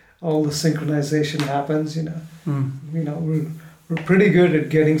all the synchronization happens. We're pretty good at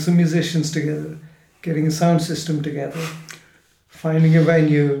getting some musicians together, getting a sound system together, finding a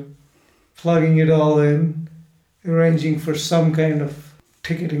venue, plugging it all in, arranging for some kind of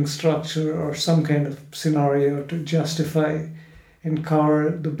ticketing structure or some kind of scenario to justify and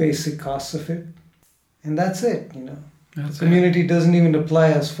cover the basic costs of it. And that's it, The community doesn't even apply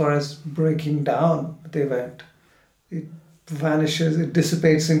as far as breaking down the event. It vanishes, it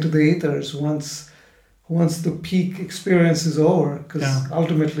dissipates into the ethers once the peak experience is over, because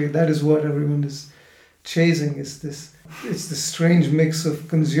ultimately that is what everyone is chasing, it's this strange mix of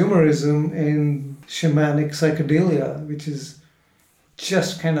consumerism and shamanic psychedelia, which is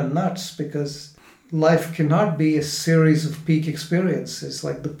just kind of nuts, because life cannot be a series of peak experiences.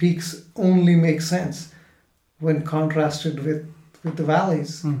 Like, the peaks only make sense when contrasted with the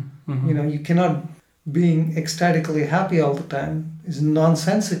valleys. Mm-hmm. You cannot, being ecstatically happy all the time is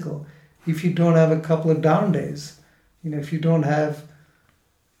nonsensical if you don't have a couple of down days, if you don't have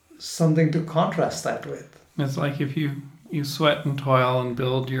something to contrast that with. It's like if you sweat and toil and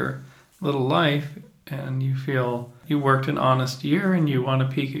build your little life and you feel you worked an honest year and you want a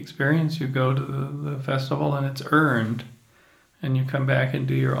peak experience, you go to the festival and it's earned, and you come back and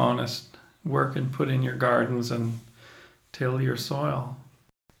do your honest work and put in your gardens and till your soil.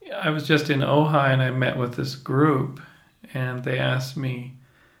 I was just in Ojai and I met with this group and they asked me,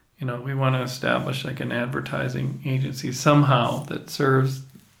 we want to establish like an advertising agency somehow that serves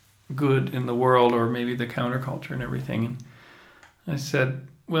good in the world, or maybe the counterculture and everything. And I said,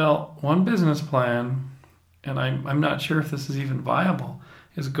 Well, one business plan, and I'm not sure if this is even viable,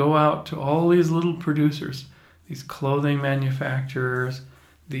 is go out to all these little producers, these clothing manufacturers,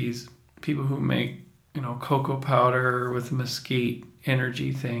 these people who make, cocoa powder with mesquite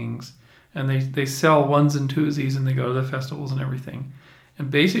energy things, and they sell ones and twosies, and they go to the festivals and everything, and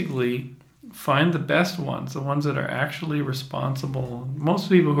basically find the best ones, the ones that are actually responsible. Most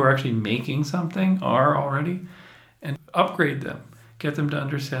people who are actually making something are already, and upgrade them. Get them to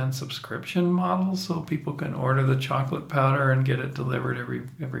understand subscription models so people can order the chocolate powder and get it delivered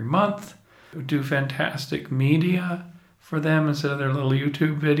every month. Do fantastic media for them instead of their little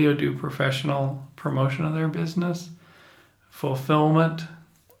YouTube video. Do professional promotion of their business, fulfillment,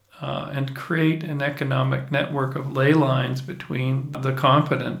 and create an economic network of ley lines between the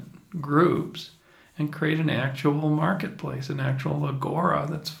competent groups and create an actual marketplace, an actual agora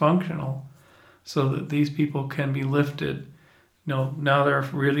that's functional so that these people can be lifted. Now they're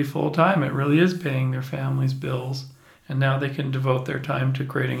really full-time. It really is paying their families' bills. And now they can devote their time to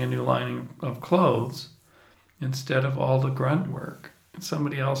creating a new line of clothes instead of all the grunt work.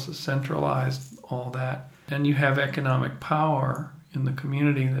 Somebody else has centralized all that. And you have economic power in the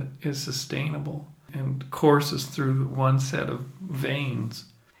community that is sustainable and courses through one set of veins.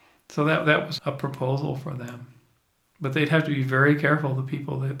 So that was a proposal for them. But they'd have to be very careful, the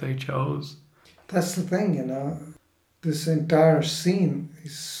people that they chose. That's the thing, This entire scene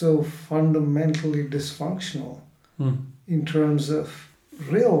is so fundamentally dysfunctional in terms of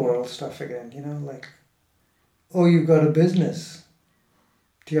real world stuff again, like, oh, you got a business.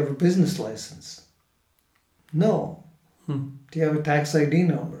 Do you have a business license? No. Do you have a tax ID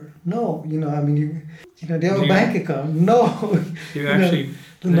number? No. Do you have a bank account? No. You actually...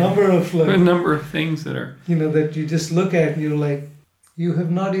 the number of things that are... that you just look at and you're like, you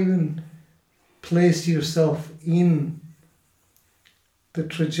have not even placed yourself in the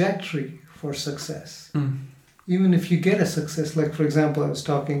trajectory for success. Even if you get a success, like for example, I was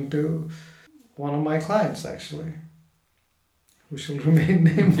talking to one of my clients actually, who shall remain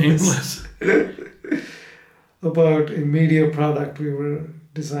nameless. About a media product we were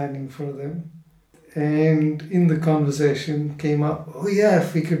designing for them. And in the conversation came up, oh yeah,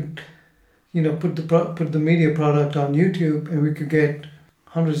 if we could, put the media product on YouTube and we could get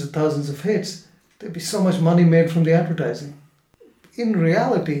hundreds of thousands of hits, there'd be so much money made from the advertising. In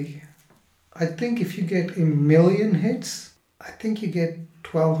reality, I think if you get 1 million hits, I think you get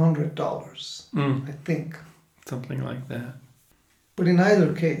 $1,200. I think. Something like that. But in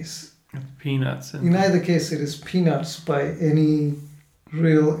either case... It's peanuts. In either case, it is peanuts by any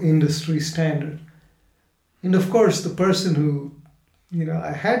real industry standard. And of course, the person who,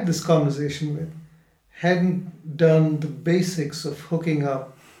 I had this conversation with hadn't done the basics of hooking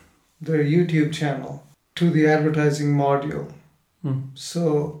up their YouTube channel to the advertising module.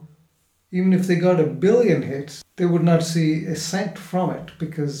 So even if they got 1 billion hits, they would not see a cent from it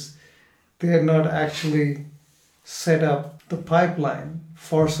because they had not actually set up the pipeline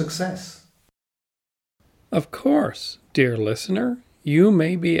for success. Of course, dear listener, you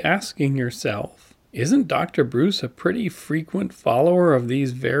may be asking yourself, isn't Dr. Bruce a pretty frequent follower of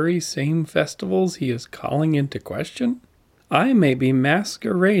these very same festivals he is calling into question? I may be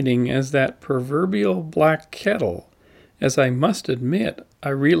masquerading as that proverbial black kettle, as I must admit, I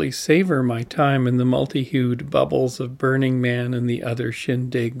really savor my time in the multi-hued bubbles of Burning Man and the other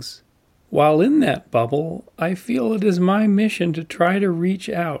shindigs. While in that bubble, I feel it is my mission to try to reach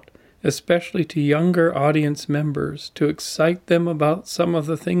out, especially to younger audience members, to excite them about some of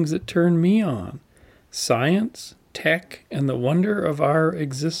the things that turn me on: science, tech, and the wonder of our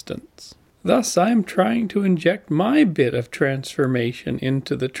existence. Thus, I am trying to inject my bit of transformation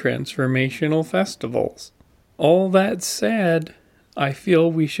into the transformational festivals. All that said, I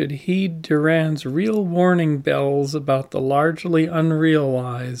feel we should heed Duran's real warning bells about the largely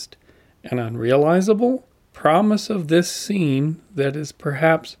unrealized and unrealizable promise of this scene that is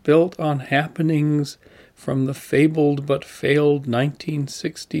perhaps built on happenings from the fabled but failed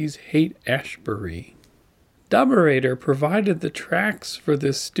 1960s Haight-Ashbury. Dubberator provided the tracks for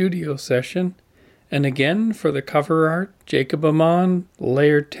this studio session, and again for the cover art, Jacob Amon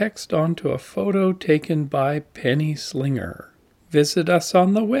layered text onto a photo taken by Penny Slinger. Visit us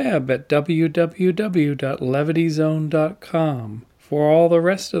on the web at www.levityzone.com for all the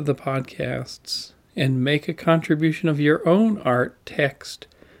rest of the podcasts, and make a contribution of your own art, text,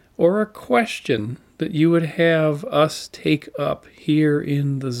 or a question that you would have us take up here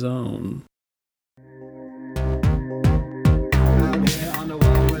in the zone.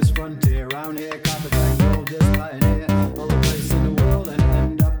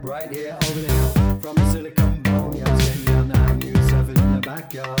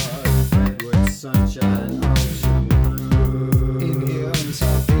 yard, redwood sunshine, ocean blue. In here on the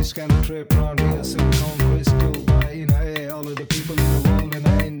southeast, kind of trip round here, silicone crystal by in her air. All of the people in the world, and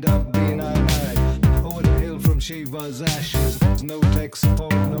I end up being I. Over the hill from Shiva's ashes, there's no tech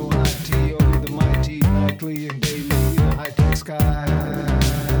support, no IT, only the mighty, nightly and